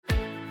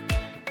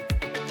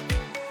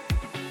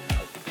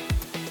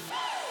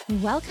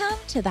Welcome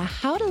to the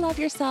How to Love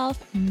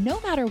Yourself No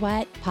Matter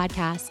What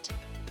podcast.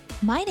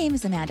 My name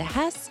is Amanda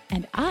Hess,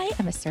 and I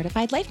am a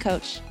certified life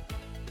coach.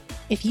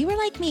 If you are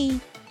like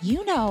me,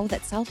 you know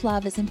that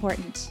self-love is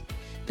important.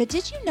 But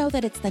did you know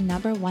that it's the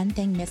number one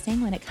thing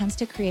missing when it comes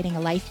to creating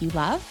a life you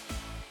love?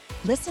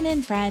 Listen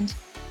in, friend.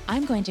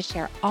 I'm going to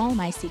share all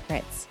my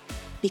secrets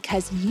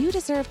because you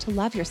deserve to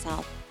love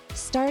yourself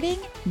starting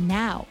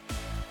now.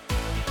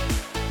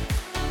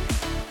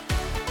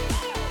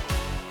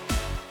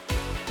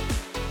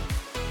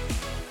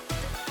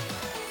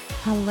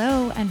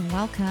 Hello and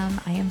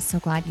welcome. I am so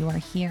glad you are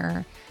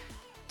here.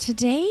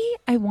 Today,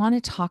 I want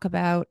to talk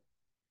about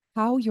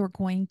how you're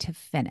going to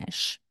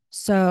finish.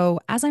 So,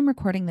 as I'm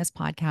recording this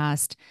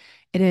podcast,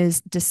 it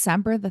is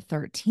December the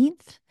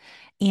 13th.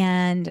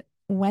 And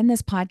when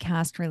this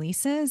podcast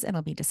releases,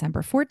 it'll be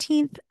December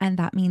 14th. And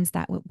that means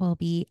that it will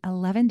be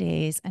 11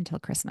 days until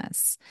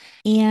Christmas.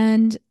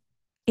 And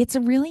it's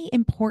a really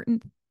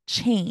important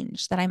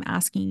change that I'm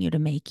asking you to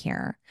make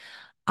here.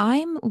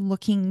 I'm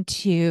looking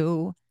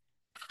to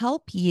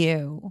help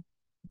you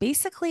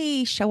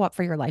basically show up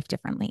for your life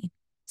differently.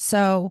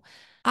 So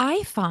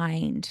I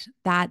find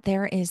that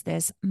there is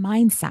this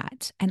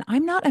mindset, and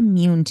I'm not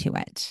immune to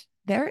it.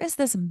 There is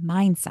this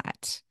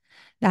mindset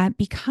that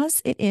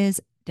because it is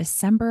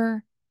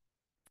December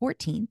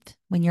 14th,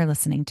 when you're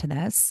listening to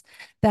this,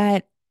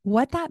 that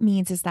what that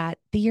means is that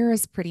the year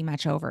is pretty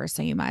much over.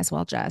 So you might as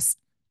well just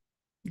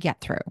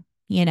get through,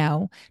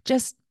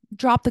 just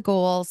drop the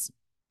goals,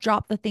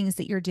 drop the things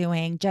that you're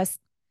doing, just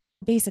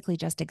basically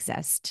just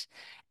exist.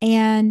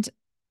 And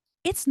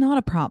it's not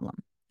a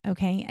problem.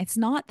 Okay. It's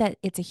not that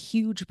it's a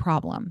huge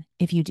problem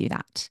if you do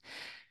that.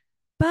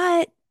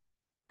 But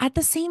at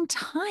the same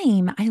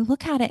time, I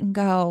look at it and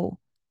go,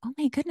 oh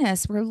my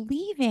goodness, we're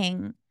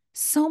leaving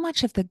so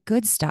much of the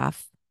good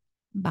stuff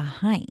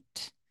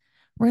behind.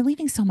 We're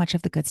leaving so much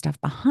of the good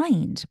stuff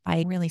behind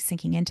by really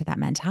sinking into that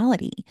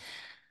mentality.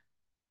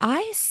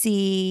 I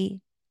see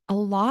a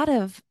lot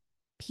of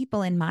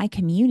people in my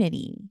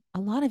community, a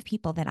lot of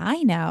people that I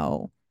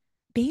know,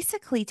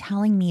 basically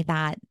telling me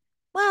that,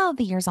 well,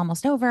 the year's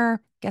almost over.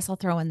 Guess I'll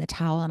throw in the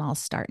towel and I'll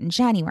start in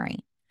January.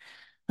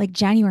 Like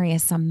January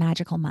is some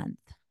magical month,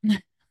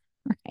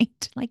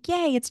 right? Like,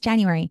 yay, it's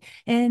January.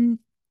 And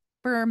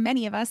for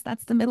many of us,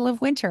 that's the middle of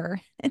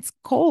winter. It's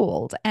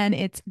cold and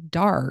it's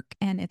dark.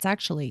 And it's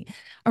actually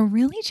a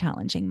really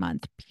challenging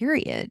month,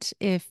 period,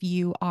 if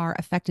you are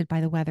affected by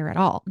the weather at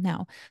all.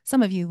 Now,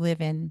 some of you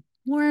live in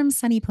warm,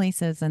 sunny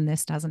places and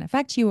this doesn't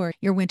affect you, or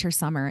your winter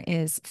summer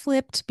is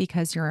flipped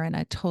because you're in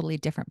a totally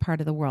different part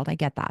of the world. I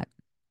get that.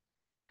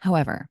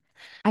 However,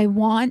 I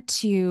want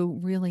to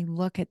really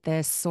look at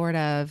this sort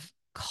of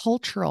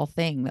cultural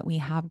thing that we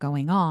have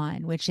going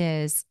on, which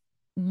is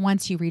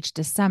once you reach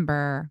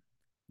December,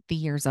 the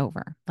year's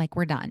over. Like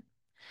we're done.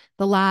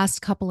 The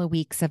last couple of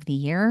weeks of the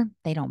year,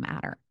 they don't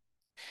matter.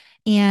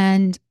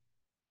 And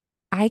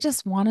I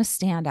just want to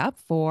stand up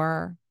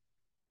for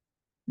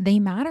they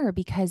matter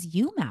because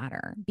you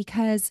matter,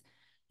 because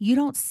you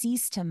don't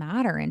cease to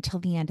matter until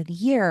the end of the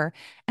year.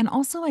 And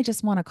also, I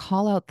just want to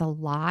call out the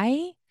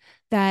lie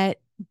that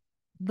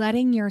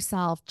letting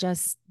yourself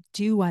just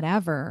do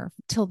whatever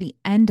till the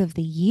end of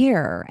the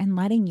year and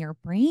letting your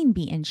brain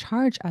be in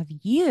charge of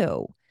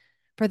you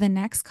for the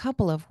next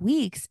couple of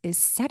weeks is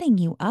setting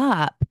you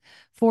up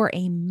for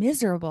a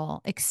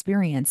miserable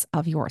experience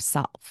of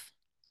yourself.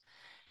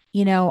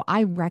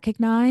 I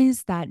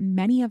recognize that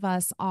many of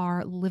us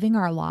are living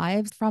our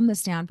lives from the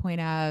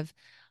standpoint of,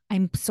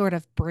 I'm sort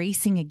of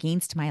bracing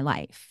against my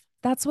life.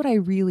 That's what I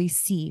really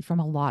see from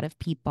a lot of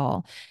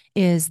people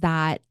is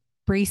that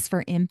brace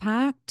for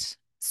impact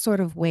sort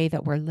of way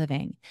that we're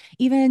living.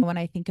 Even when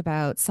I think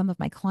about some of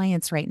my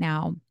clients right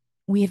now,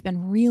 we have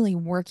been really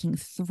working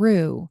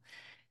through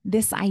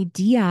this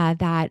idea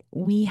that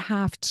we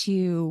have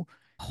to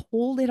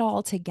hold it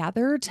all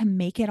together to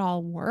make it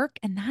all work.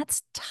 And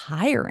that's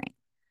tiring.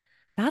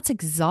 That's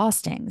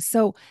exhausting.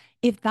 So,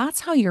 if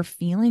that's how you're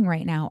feeling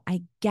right now,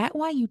 I get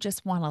why you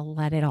just want to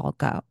let it all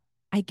go.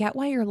 I get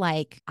why you're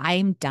like,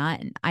 I'm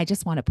done. I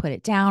just want to put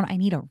it down. I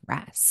need a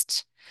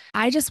rest.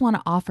 I just want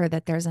to offer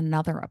that there's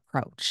another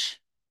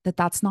approach, that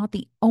that's not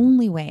the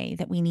only way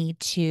that we need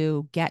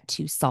to get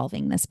to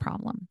solving this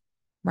problem,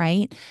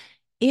 right?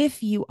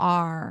 If you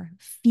are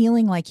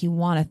feeling like you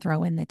want to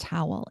throw in the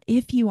towel,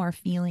 if you are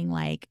feeling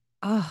like,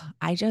 oh,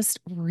 I just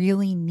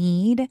really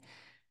need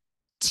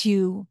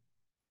to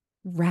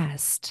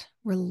rest,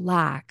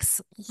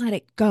 relax, let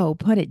it go,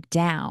 put it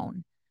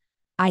down.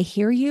 I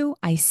hear you.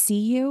 I see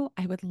you.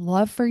 I would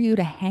love for you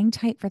to hang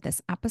tight for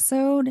this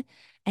episode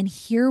and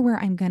hear where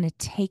I'm going to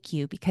take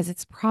you because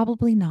it's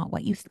probably not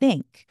what you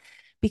think.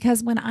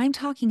 Because when I'm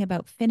talking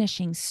about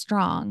finishing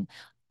strong,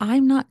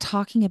 I'm not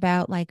talking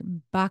about like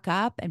buck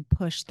up and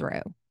push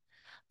through.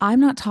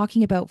 I'm not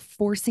talking about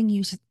forcing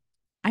you to,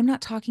 I'm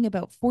not talking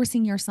about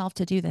forcing yourself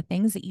to do the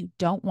things that you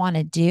don't want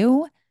to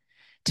do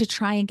to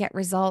try and get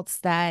results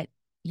that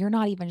you're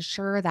not even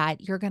sure that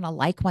you're going to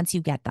like once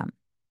you get them,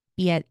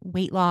 be it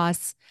weight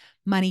loss,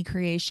 money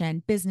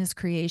creation, business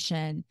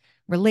creation,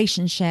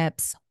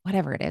 relationships,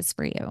 whatever it is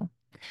for you.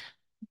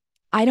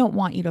 I don't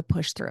want you to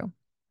push through.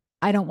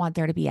 I don't want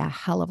there to be a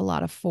hell of a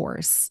lot of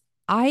force.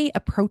 I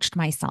approached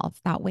myself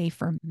that way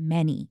for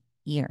many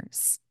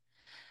years.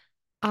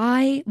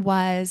 I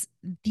was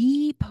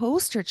the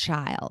poster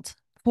child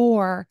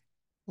for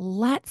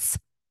let's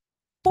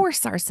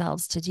force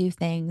ourselves to do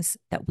things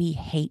that we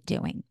hate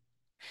doing.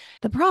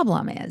 The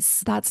problem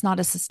is that's not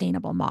a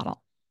sustainable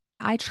model.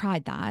 I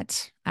tried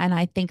that. And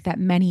I think that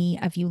many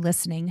of you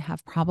listening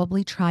have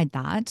probably tried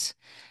that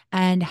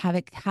and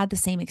have had the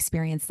same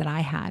experience that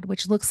I had,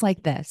 which looks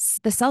like this: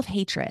 the self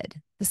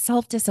hatred, the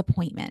self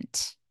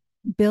disappointment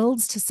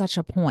builds to such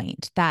a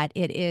point that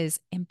it is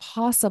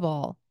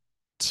impossible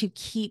to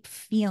keep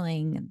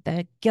feeling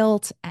the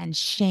guilt and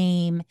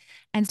shame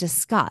and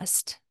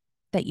disgust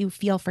that you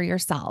feel for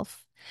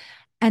yourself.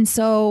 And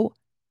so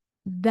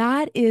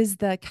that is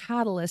the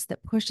catalyst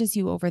that pushes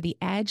you over the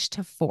edge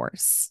to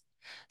force.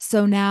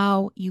 So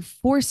now you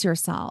force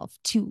yourself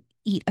to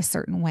eat a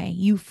certain way.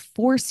 You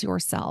force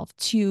yourself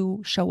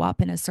to show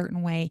up in a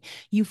certain way.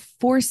 You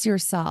force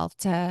yourself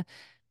to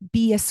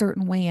be a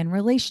certain way in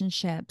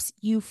relationships.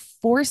 You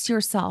force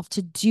yourself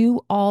to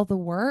do all the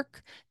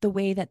work the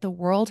way that the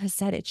world has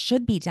said it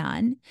should be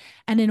done.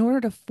 And in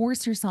order to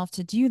force yourself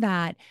to do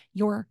that,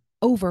 you're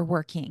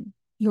overworking.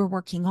 You're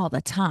working all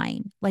the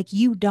time. Like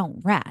you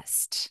don't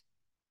rest,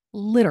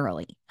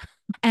 literally.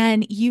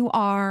 And you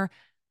are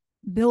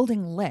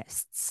building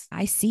lists.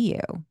 I see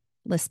you,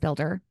 list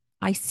builder.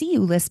 I see you,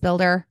 list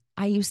builder.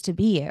 I used to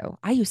be you.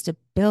 I used to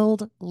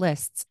build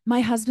lists.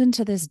 My husband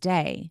to this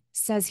day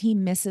says he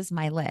misses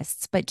my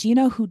lists. But do you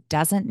know who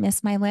doesn't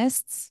miss my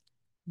lists?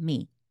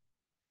 Me.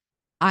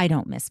 I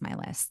don't miss my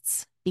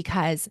lists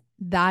because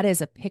that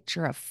is a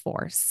picture of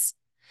force.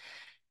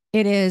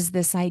 It is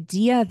this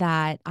idea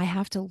that I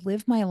have to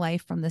live my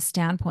life from the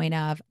standpoint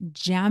of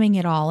jamming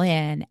it all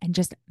in and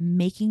just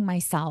making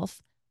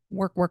myself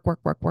work, work, work,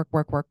 work, work,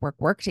 work, work, work,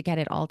 work to get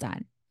it all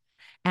done.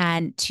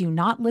 And to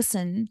not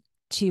listen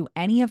to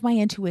any of my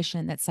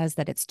intuition that says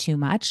that it's too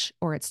much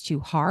or it's too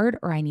hard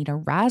or I need a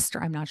rest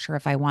or I'm not sure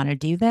if I want to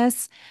do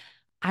this.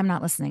 I'm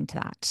not listening to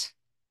that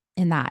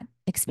in that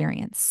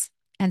experience.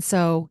 And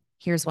so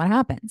here's what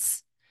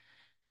happens: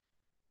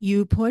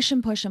 you push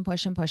and push and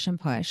push and push and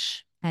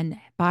push. And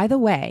by the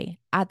way,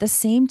 at the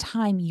same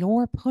time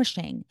you're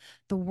pushing,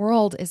 the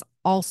world is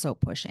also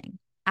pushing.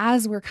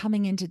 As we're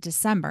coming into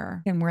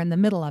December, and we're in the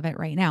middle of it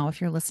right now, if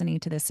you're listening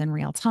to this in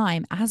real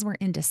time, as we're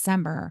in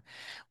December,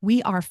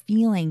 we are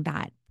feeling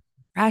that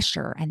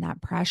pressure, and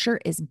that pressure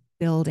is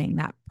building.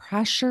 That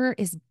pressure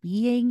is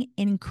being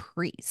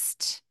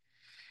increased.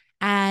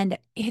 And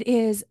it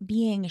is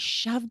being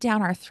shoved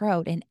down our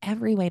throat in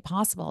every way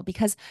possible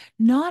because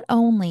not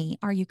only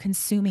are you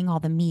consuming all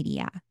the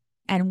media,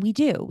 and we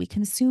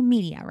consume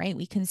media, right?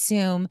 We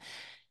consume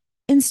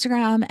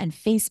Instagram and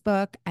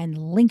Facebook and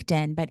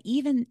LinkedIn. But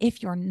even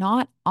if you're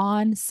not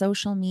on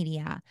social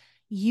media,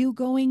 you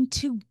going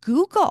to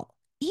Google,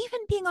 even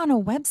being on a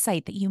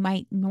website that you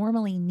might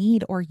normally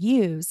need or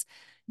use,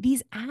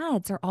 these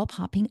ads are all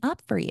popping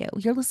up for you.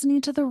 You're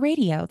listening to the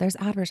radio, there's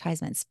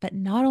advertisements. But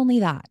not only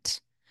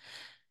that,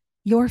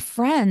 your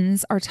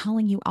friends are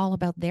telling you all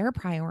about their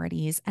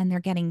priorities and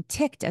they're getting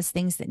ticked as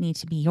things that need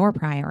to be your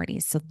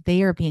priorities. So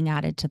they are being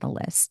added to the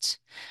list.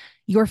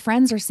 Your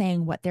friends are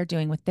saying what they're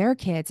doing with their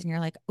kids, and you're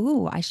like,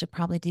 ooh, I should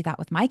probably do that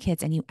with my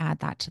kids. And you add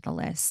that to the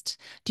list.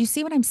 Do you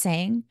see what I'm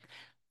saying?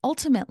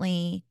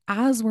 Ultimately,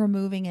 as we're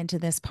moving into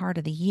this part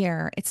of the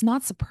year, it's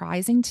not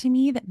surprising to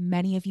me that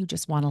many of you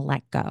just want to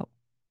let go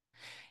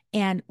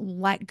and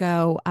let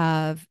go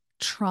of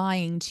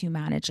trying to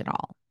manage it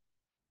all.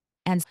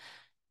 And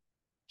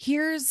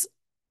here's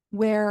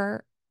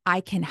where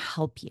I can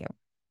help you.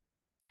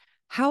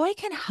 How I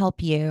can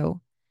help you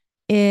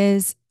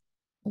is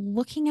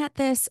looking at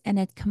this in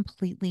a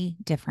completely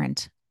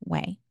different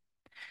way.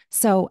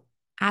 So,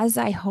 as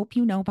I hope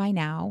you know by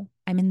now,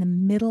 I'm in the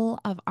middle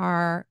of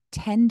our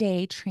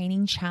 10-day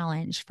training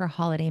challenge for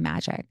Holiday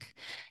Magic.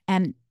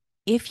 And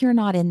if you're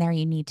not in there,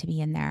 you need to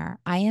be in there.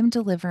 I am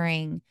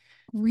delivering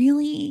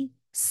really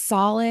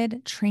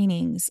solid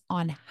trainings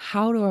on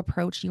how to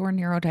approach your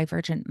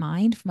neurodivergent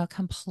mind from a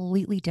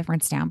completely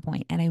different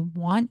standpoint. And I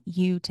want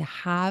you to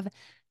have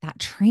that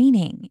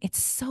training.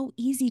 It's so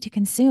easy to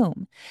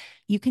consume.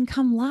 You can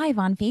come live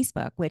on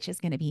Facebook, which is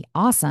going to be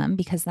awesome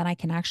because then I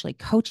can actually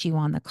coach you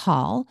on the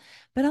call.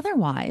 But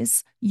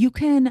otherwise, you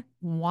can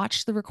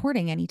watch the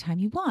recording anytime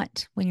you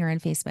want when you're in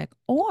Facebook.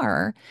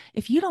 Or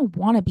if you don't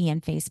want to be in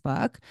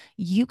Facebook,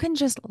 you can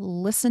just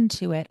listen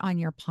to it on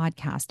your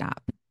podcast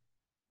app.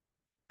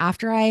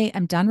 After I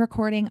am done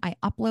recording, I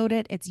upload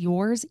it. It's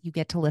yours. You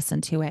get to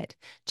listen to it,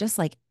 just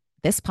like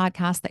this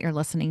podcast that you're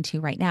listening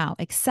to right now,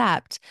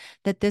 except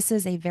that this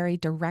is a very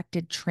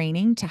directed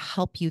training to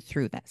help you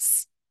through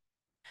this.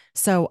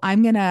 So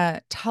I'm going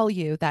to tell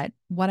you that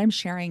what I'm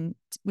sharing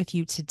with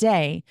you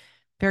today,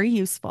 very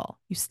useful.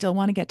 You still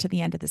want to get to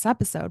the end of this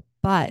episode,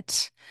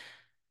 but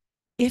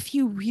if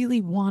you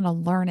really want to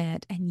learn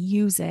it and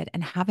use it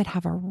and have it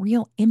have a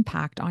real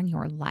impact on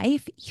your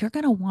life, you're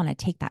going to want to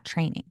take that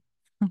training.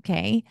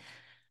 Okay.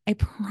 I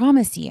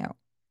promise you,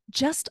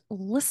 just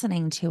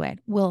listening to it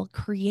will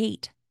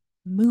create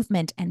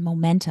movement and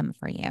momentum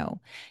for you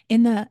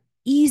in the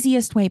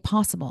easiest way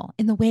possible,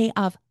 in the way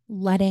of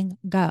letting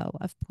go,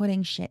 of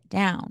putting shit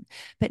down,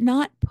 but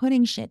not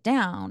putting shit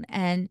down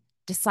and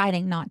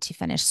deciding not to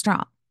finish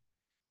strong.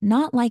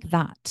 Not like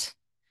that.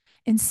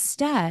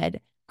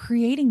 Instead,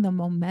 creating the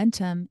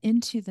momentum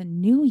into the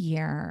new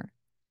year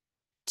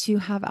to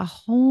have a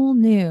whole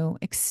new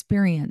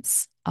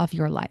experience of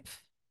your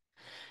life.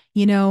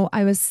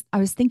 I was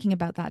thinking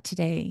about that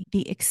today,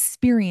 the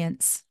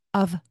experience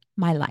of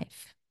my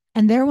life.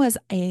 And there was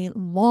a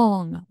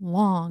long,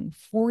 long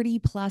 40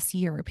 plus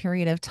year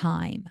period of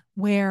time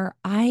where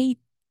I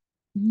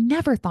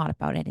never thought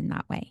about it in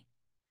that way.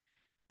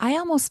 I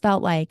almost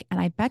felt like, and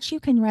I bet you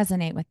can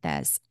resonate with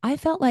this, I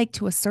felt like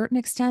to a certain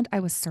extent I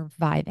was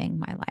surviving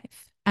my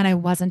life and I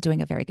wasn't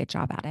doing a very good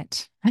job at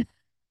it.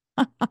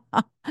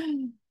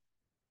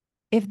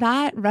 If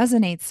that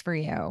resonates for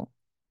you,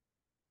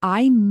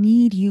 I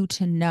need you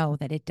to know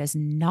that it does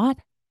not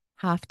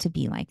have to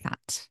be like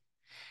that.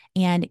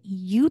 And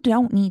you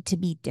don't need to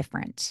be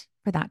different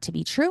for that to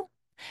be true.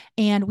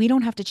 And we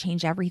don't have to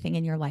change everything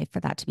in your life for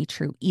that to be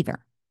true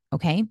either.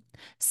 Okay.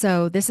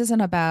 So this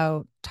isn't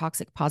about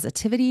toxic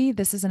positivity.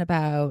 This isn't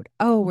about,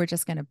 oh, we're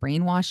just going to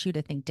brainwash you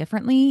to think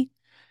differently.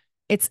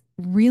 It's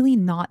really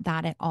not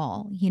that at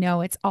all.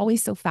 It's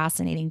always so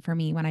fascinating for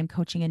me when I'm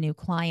coaching a new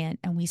client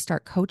and we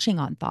start coaching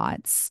on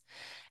thoughts.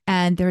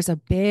 And there's a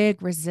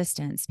big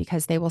resistance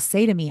because they will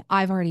say to me,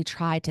 I've already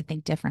tried to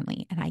think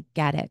differently. And I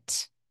get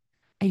it.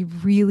 I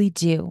really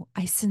do.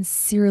 I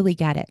sincerely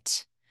get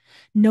it.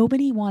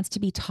 Nobody wants to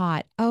be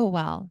taught, oh,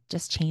 well,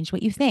 just change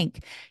what you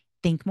think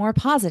more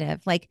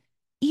positive. Like,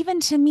 even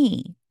to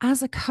me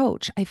as a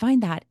coach, I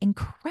find that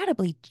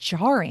incredibly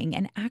jarring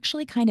and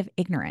actually kind of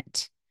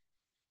ignorant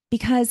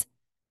because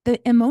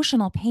the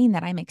emotional pain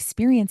that I'm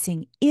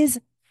experiencing is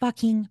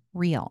fucking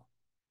real.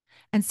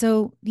 And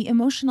so the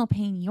emotional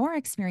pain you're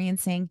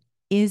experiencing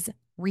is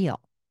real.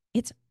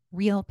 It's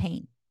real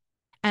pain.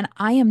 And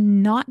I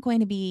am not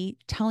going to be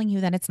telling you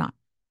that it's not.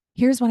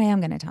 Here's what I am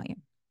going to tell you.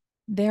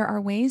 There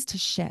are ways to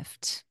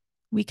shift.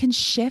 We can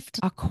shift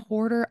a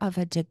quarter of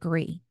a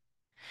degree.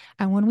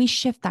 And when we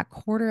shift that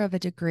quarter of a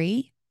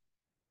degree,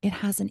 it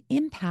has an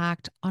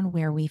impact on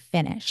where we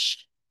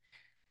finish.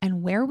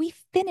 And where we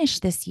finish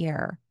this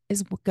year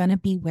is going to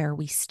be where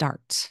we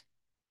start.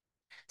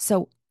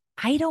 So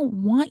I don't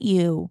want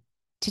you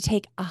to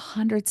take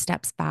 100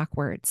 steps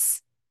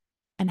backwards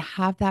and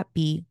have that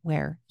be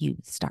where you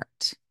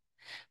start.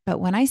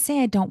 But when I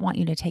say I don't want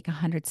you to take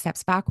 100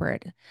 steps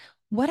backward,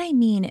 what I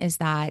mean is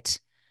that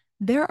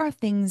there are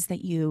things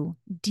that you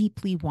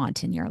deeply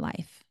want in your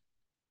life.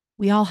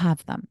 We all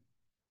have them.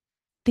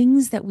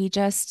 Things that we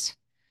just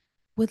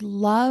would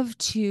love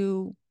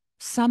to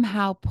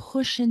somehow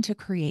push into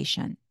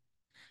creation,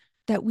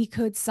 that we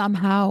could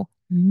somehow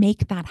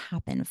make that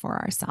happen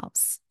for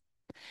ourselves.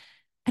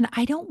 And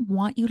I don't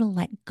want you to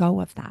let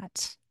go of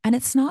that. And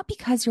it's not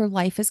because your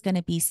life is going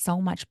to be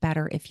so much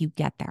better if you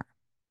get there,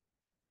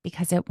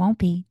 because it won't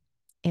be.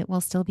 It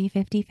will still be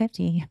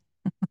 50-50.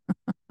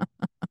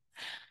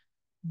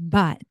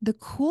 But the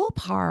cool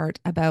part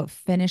about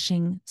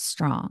finishing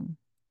strong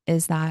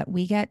is that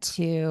we get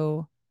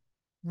to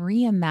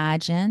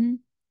reimagine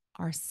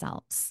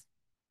ourselves.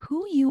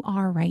 Who you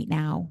are right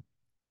now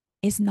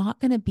is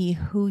not going to be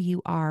who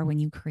you are when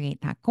you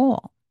create that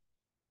goal,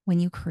 when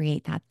you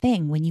create that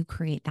thing, when you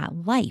create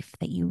that life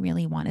that you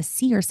really want to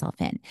see yourself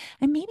in.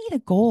 And maybe the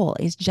goal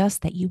is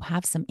just that you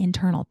have some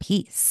internal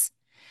peace.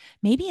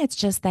 Maybe it's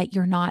just that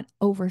you're not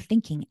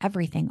overthinking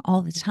everything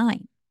all the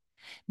time.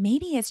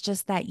 Maybe it's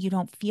just that you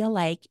don't feel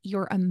like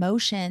your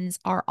emotions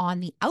are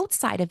on the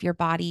outside of your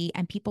body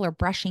and people are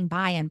brushing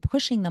by and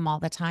pushing them all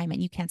the time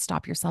and you can't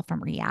stop yourself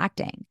from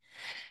reacting.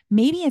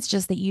 Maybe it's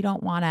just that you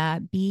don't want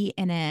to be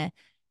in a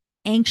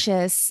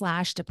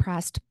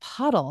anxious/depressed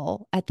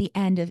puddle at the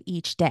end of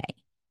each day.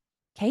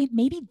 Okay.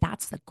 Maybe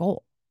that's the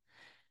goal.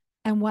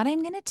 And what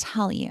I'm going to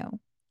tell you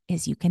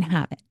is you can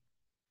have it.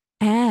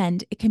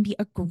 And it can be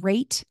a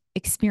great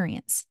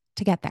experience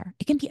to get there.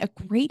 It can be a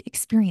great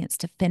experience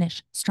to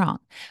finish strong,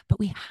 but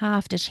we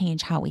have to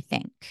change how we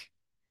think.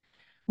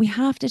 We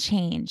have to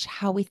change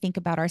how we think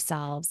about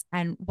ourselves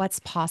and what's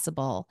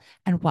possible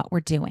and what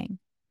we're doing.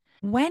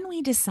 When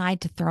we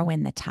decide to throw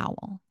in the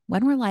towel,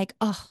 when we're like,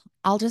 oh,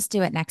 I'll just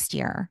do it next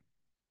year,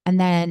 and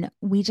then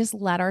we just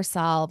let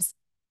ourselves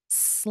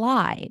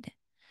slide.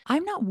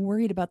 I'm not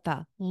worried about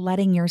the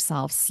letting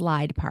yourself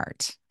slide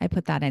part. I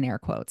put that in air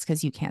quotes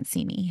because you can't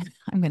see me.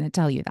 I'm going to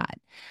tell you that.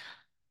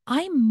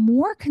 I'm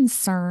more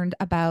concerned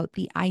about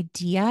the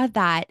idea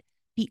that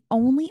the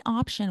only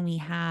option we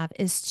have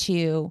is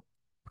to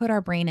put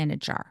our brain in a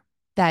jar,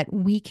 that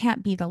we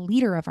can't be the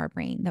leader of our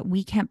brain, that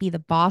we can't be the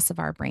boss of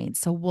our brain.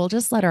 So we'll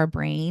just let our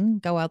brain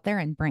go out there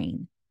and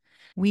brain.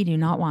 We do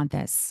not want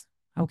this.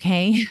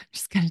 Okay. I'm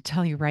just going to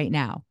tell you right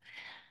now.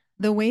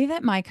 The way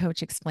that my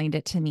coach explained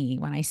it to me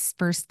when I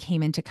first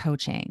came into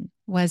coaching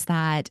was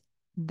that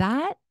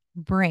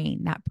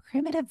brain, that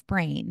primitive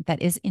brain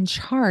that is in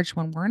charge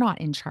when we're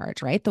not in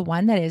charge, right? The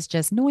one that is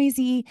just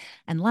noisy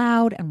and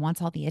loud and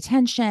wants all the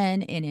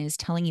attention and is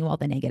telling you all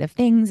the negative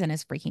things and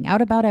is freaking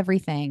out about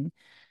everything.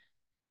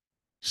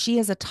 She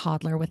is a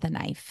toddler with a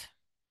knife.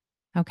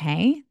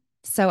 Okay.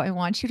 So I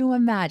want you to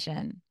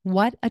imagine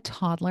what a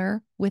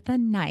toddler with a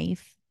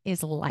knife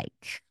is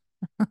like.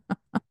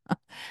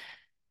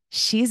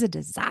 She's a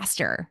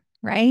disaster,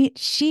 right?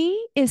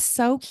 She is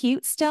so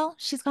cute still.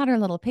 She's got her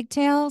little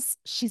pigtails.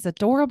 She's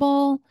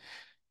adorable.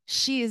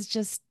 She is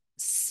just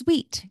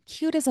sweet,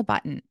 cute as a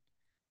button.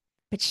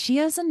 But she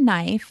has a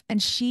knife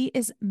and she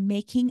is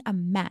making a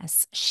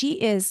mess.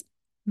 She is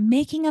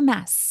making a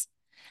mess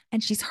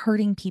and she's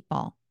hurting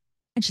people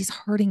and she's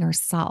hurting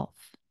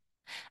herself.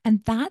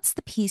 And that's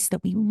the piece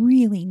that we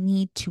really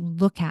need to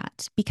look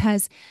at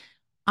because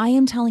I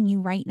am telling you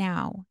right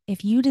now,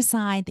 if you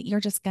decide that you're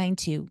just going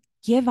to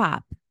give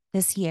up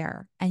this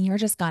year and you're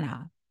just going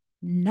to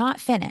not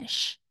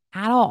finish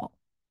at all,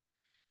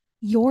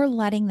 you're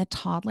letting the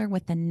toddler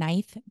with the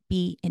knife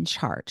be in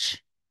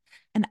charge.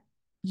 And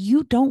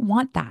you don't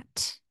want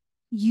that.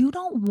 You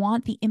don't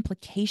want the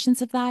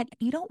implications of that.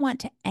 You don't want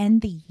to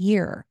end the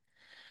year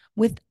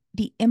with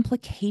the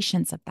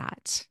implications of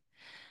that.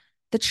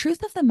 The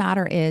truth of the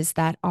matter is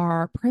that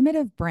our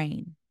primitive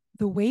brain,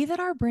 the way that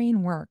our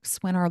brain works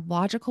when our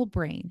logical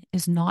brain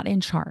is not in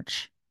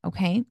charge,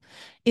 okay,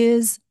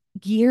 is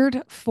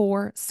geared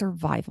for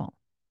survival.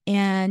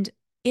 And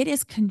it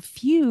is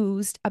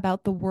confused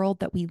about the world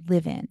that we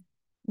live in.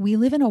 We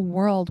live in a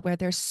world where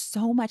there's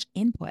so much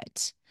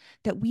input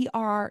that we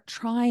are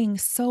trying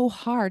so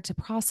hard to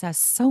process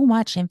so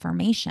much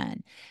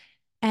information.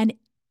 And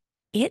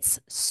it's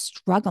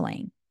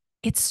struggling.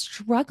 It's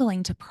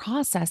struggling to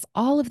process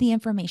all of the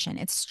information.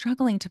 It's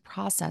struggling to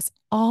process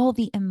all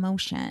the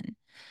emotion.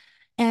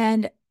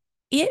 And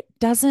it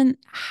doesn't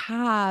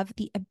have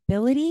the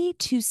ability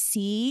to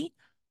see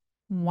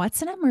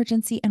what's an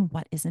emergency and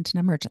what isn't an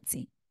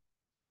emergency,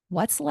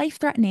 what's life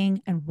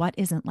threatening and what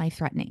isn't life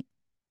threatening.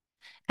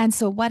 And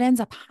so what ends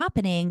up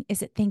happening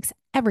is it thinks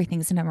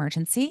everything's an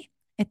emergency.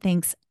 It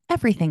thinks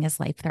everything is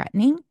life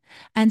threatening.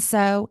 And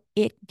so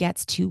it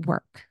gets to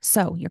work.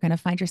 So you're going to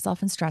find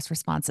yourself in stress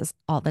responses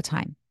all the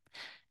time.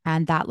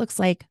 And that looks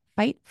like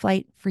fight,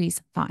 flight,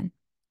 freeze, fawn.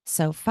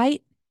 So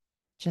fight,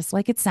 just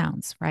like it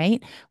sounds,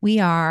 right? We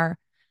are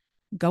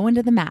going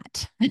to the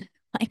mat.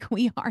 Like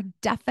we are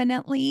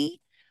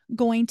definitely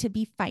going to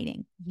be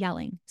fighting,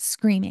 yelling,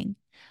 screaming,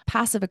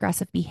 passive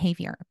aggressive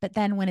behavior. But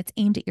then when it's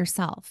aimed at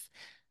yourself,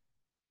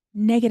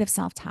 negative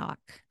self talk,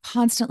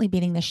 constantly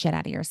beating the shit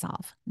out of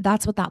yourself.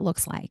 That's what that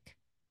looks like.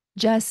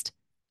 Just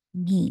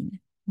mean.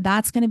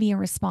 That's going to be a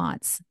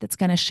response that's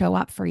going to show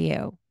up for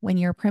you when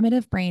your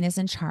primitive brain is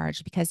in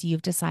charge because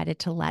you've decided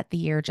to let the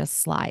year just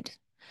slide.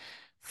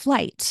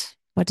 Flight.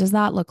 What does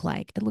that look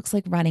like? It looks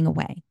like running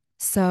away.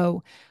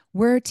 So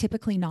we're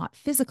typically not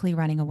physically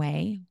running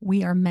away.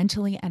 We are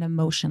mentally and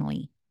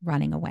emotionally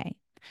running away.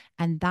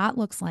 And that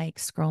looks like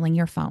scrolling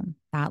your phone.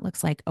 That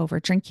looks like over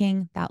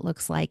drinking. That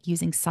looks like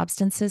using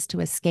substances to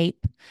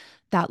escape.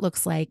 That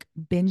looks like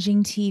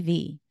binging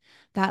TV.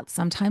 That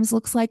sometimes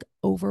looks like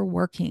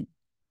overworking.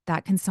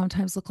 That can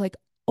sometimes look like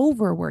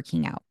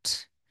overworking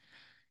out.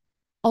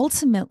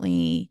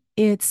 Ultimately,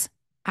 it's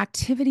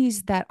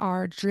activities that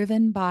are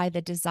driven by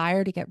the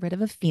desire to get rid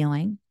of a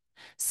feeling.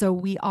 So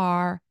we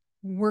are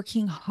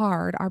working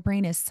hard. Our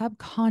brain is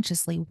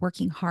subconsciously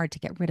working hard to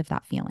get rid of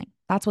that feeling.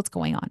 That's what's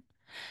going on.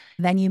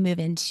 Then you move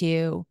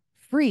into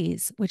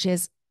freeze, which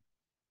is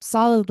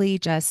solidly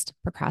just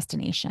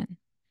procrastination.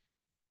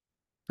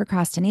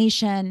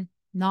 Procrastination,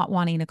 not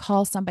wanting to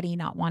call somebody,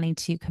 not wanting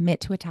to commit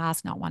to a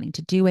task, not wanting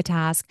to do a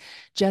task,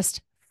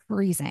 just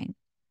freezing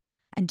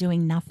and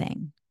doing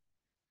nothing.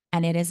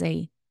 And it is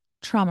a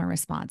trauma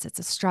response, it's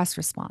a stress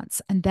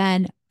response. And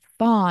then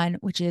fawn,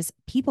 which is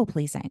people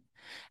pleasing.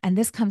 And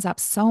this comes up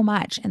so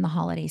much in the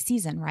holiday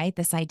season, right?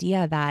 This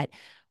idea that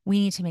we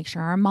need to make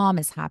sure our mom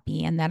is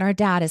happy and that our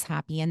dad is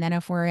happy. And then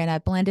if we're in a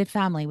blended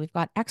family, we've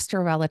got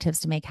extra relatives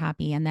to make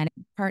happy. And then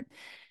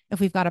if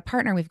we've got a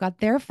partner, we've got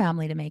their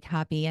family to make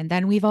happy. And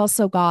then we've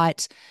also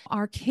got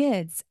our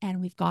kids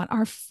and we've got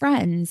our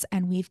friends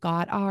and we've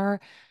got our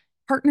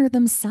partner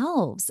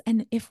themselves.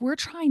 And if we're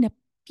trying to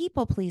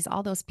people please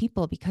all those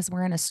people because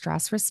we're in a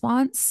stress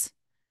response,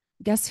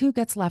 guess who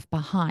gets left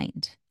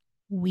behind?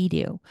 We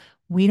do.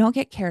 We don't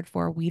get cared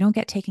for. We don't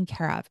get taken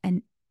care of.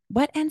 And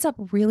what ends up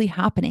really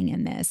happening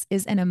in this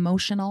is an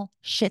emotional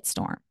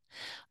shitstorm.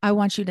 I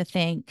want you to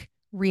think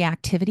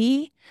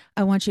reactivity.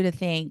 I want you to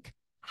think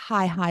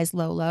high highs,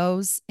 low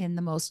lows in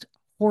the most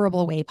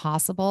horrible way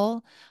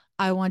possible.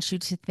 I want you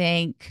to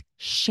think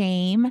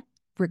shame,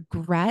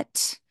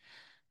 regret.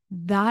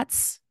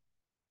 That's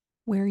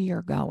where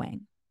you're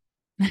going.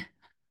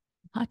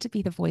 Not to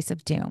be the voice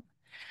of doom,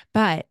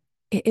 but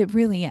it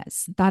really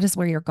is. That is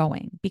where you're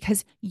going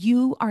because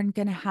you are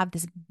going to have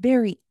this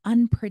very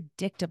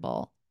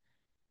unpredictable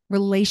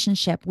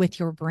relationship with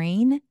your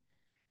brain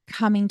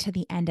coming to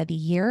the end of the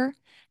year.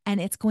 And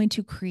it's going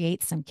to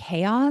create some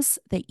chaos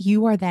that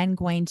you are then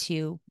going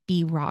to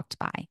be rocked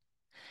by.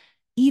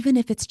 even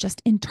if it's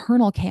just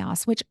internal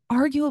chaos, which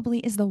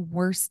arguably is the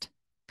worst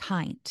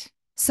kind.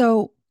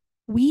 So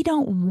we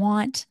don't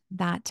want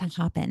that to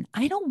happen.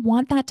 I don't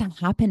want that to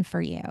happen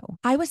for you.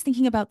 I was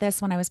thinking about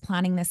this when I was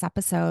planning this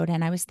episode,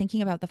 and I was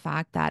thinking about the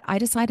fact that I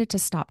decided to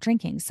stop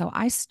drinking. So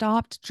I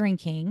stopped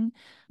drinking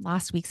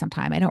last week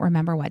sometime. I don't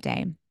remember what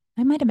day.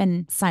 It might have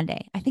been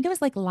Sunday. I think it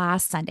was like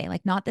last Sunday,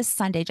 like not this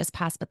Sunday just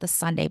passed, but the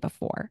Sunday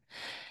before.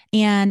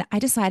 And I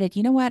decided,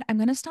 you know what? I'm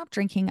going to stop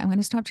drinking. I'm going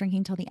to stop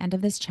drinking till the end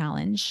of this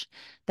challenge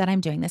that I'm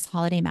doing, this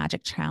holiday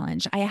magic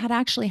challenge. I had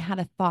actually had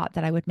a thought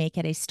that I would make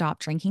it a stop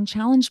drinking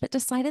challenge, but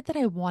decided that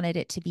I wanted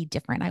it to be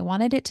different. I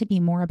wanted it to be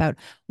more about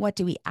what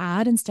do we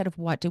add instead of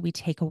what do we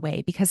take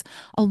away? Because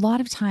a lot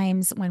of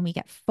times when we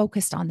get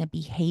focused on the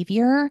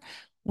behavior,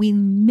 we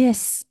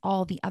miss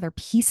all the other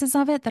pieces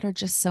of it that are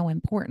just so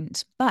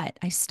important. But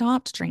I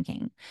stopped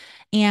drinking,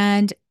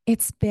 and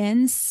it's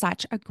been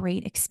such a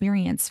great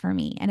experience for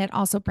me. And it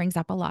also brings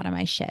up a lot of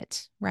my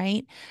shit,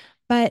 right?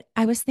 But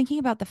I was thinking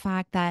about the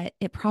fact that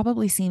it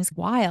probably seems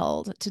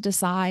wild to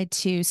decide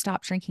to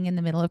stop drinking in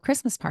the middle of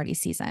Christmas party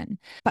season.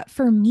 But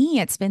for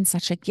me, it's been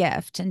such a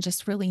gift, and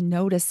just really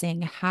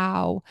noticing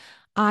how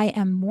I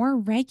am more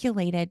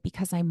regulated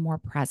because I'm more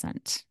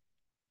present.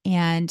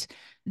 And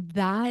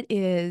that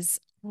is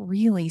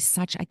really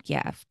such a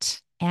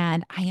gift.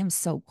 And I am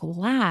so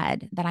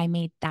glad that I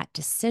made that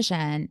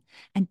decision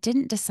and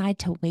didn't decide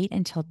to wait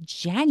until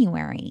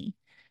January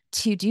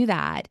to do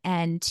that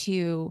and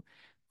to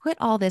put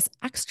all this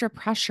extra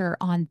pressure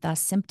on the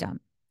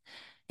symptom.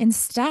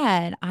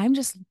 Instead, I'm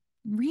just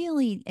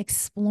really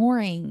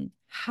exploring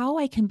how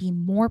I can be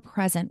more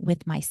present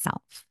with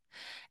myself.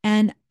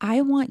 And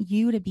I want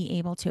you to be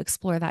able to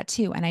explore that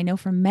too. And I know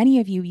for many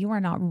of you, you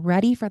are not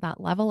ready for that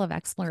level of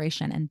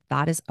exploration, and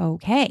that is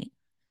okay.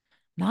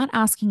 I'm not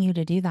asking you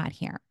to do that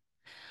here.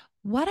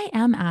 What I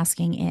am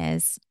asking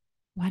is,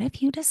 what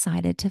if you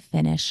decided to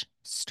finish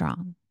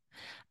strong?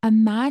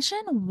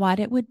 Imagine what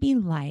it would be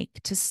like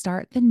to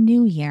start the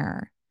new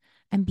year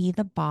and be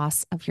the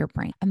boss of your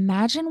brain.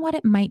 Imagine what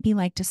it might be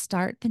like to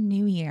start the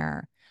new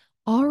year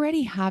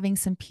already having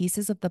some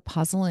pieces of the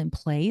puzzle in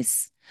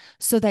place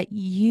so that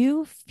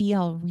you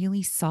feel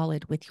really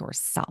solid with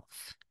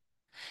yourself.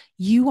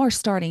 You are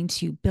starting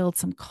to build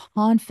some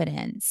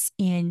confidence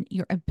in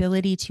your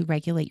ability to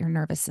regulate your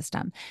nervous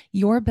system.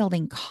 You're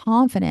building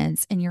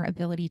confidence in your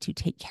ability to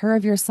take care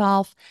of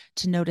yourself,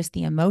 to notice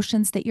the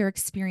emotions that you're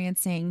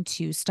experiencing,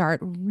 to start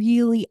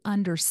really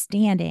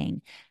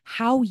understanding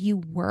how you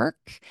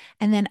work,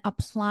 and then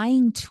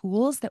applying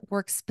tools that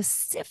work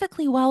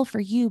specifically well for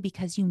you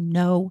because you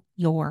know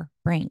your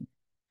brain.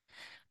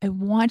 I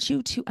want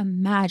you to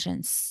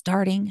imagine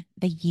starting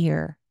the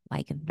year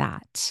like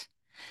that.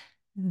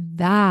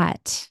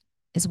 That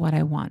is what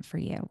I want for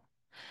you.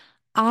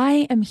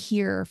 I am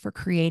here for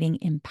creating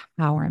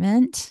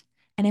empowerment.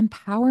 And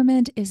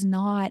empowerment is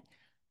not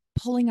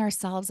pulling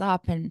ourselves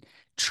up and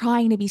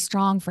trying to be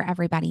strong for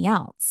everybody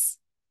else.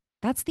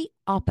 That's the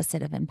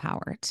opposite of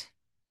empowered.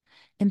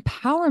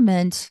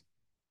 Empowerment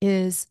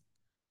is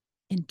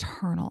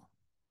internal.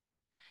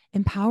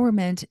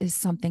 Empowerment is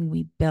something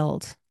we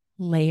build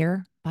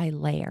layer by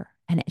layer,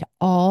 and it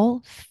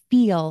all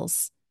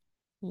feels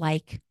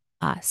like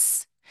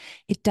us.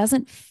 It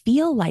doesn't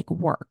feel like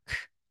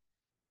work.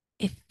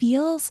 It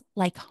feels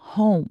like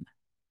home.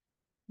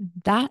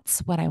 That's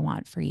what I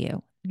want for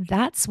you.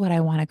 That's what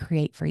I want to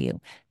create for you.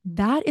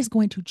 That is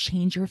going to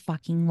change your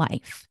fucking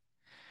life.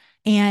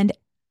 And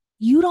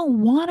you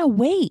don't want to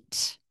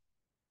wait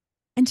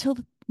until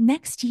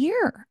next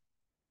year.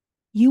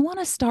 You want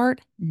to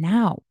start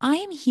now. I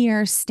am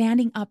here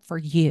standing up for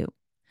you,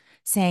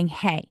 saying,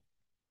 hey,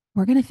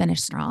 we're going to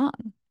finish strong,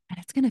 and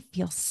it's going to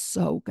feel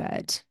so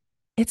good.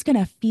 It's going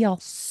to feel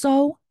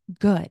so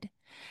good.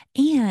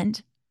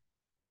 And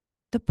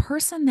the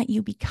person that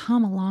you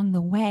become along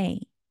the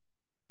way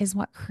is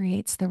what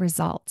creates the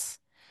results.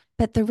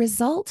 But the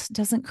result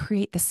doesn't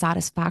create the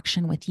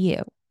satisfaction with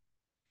you.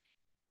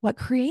 What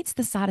creates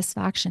the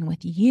satisfaction with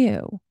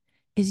you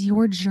is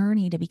your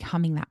journey to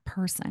becoming that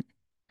person.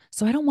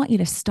 So I don't want you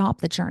to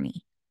stop the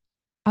journey.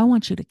 I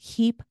want you to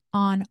keep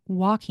on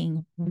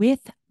walking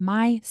with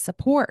my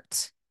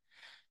support.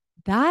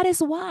 That is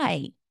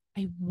why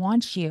I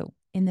want you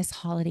in this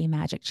holiday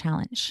magic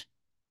challenge.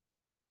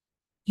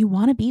 You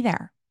want to be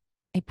there.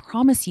 I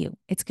promise you,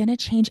 it's going to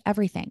change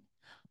everything.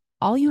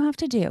 All you have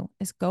to do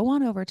is go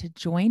on over to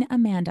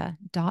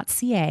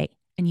joinamanda.ca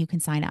and you can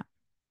sign up,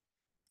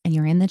 and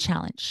you're in the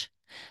challenge.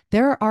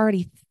 There are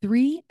already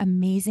 3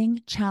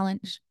 amazing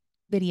challenge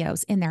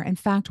videos in there. In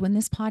fact, when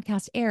this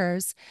podcast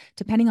airs,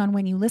 depending on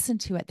when you listen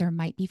to it, there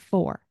might be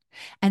 4.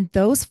 And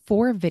those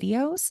 4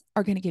 videos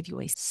are going to give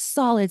you a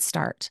solid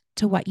start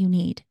to what you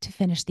need to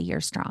finish the year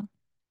strong.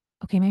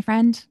 Okay, my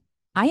friend,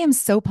 I am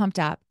so pumped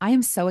up. I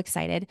am so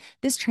excited.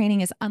 This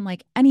training is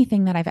unlike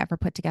anything that I've ever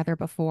put together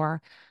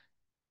before.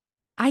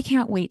 I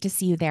can't wait to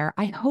see you there.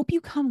 I hope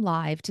you come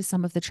live to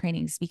some of the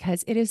trainings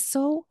because it is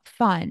so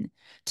fun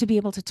to be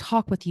able to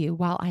talk with you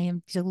while I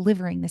am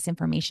delivering this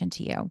information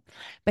to you.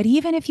 But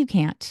even if you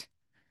can't,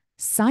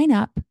 sign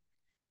up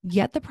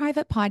Get the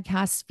private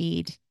podcast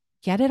feed,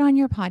 get it on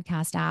your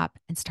podcast app,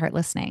 and start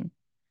listening.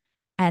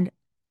 And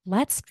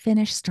let's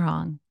finish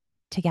strong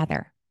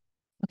together.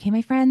 Okay,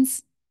 my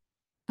friends?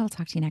 I'll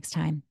talk to you next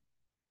time.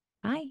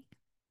 Bye.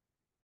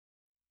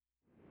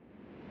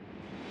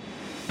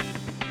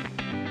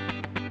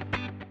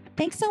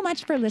 Thanks so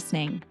much for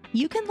listening.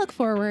 You can look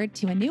forward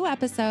to a new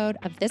episode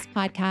of this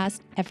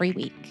podcast every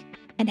week.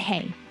 And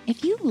hey,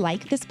 if you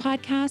like this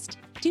podcast,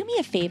 do me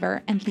a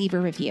favor and leave a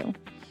review.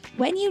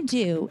 When you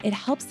do, it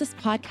helps this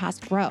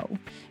podcast grow,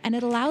 and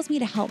it allows me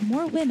to help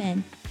more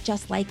women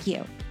just like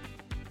you.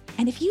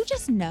 And if you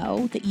just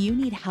know that you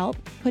need help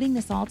putting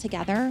this all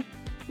together,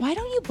 why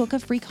don't you book a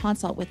free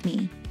consult with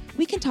me?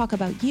 We can talk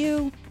about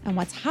you and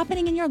what's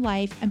happening in your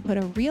life and put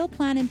a real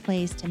plan in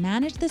place to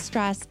manage the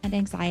stress and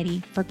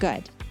anxiety for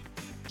good.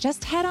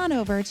 Just head on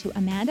over to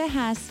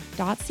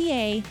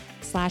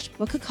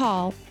amandahess.ca/book a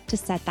call to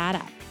set that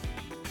up.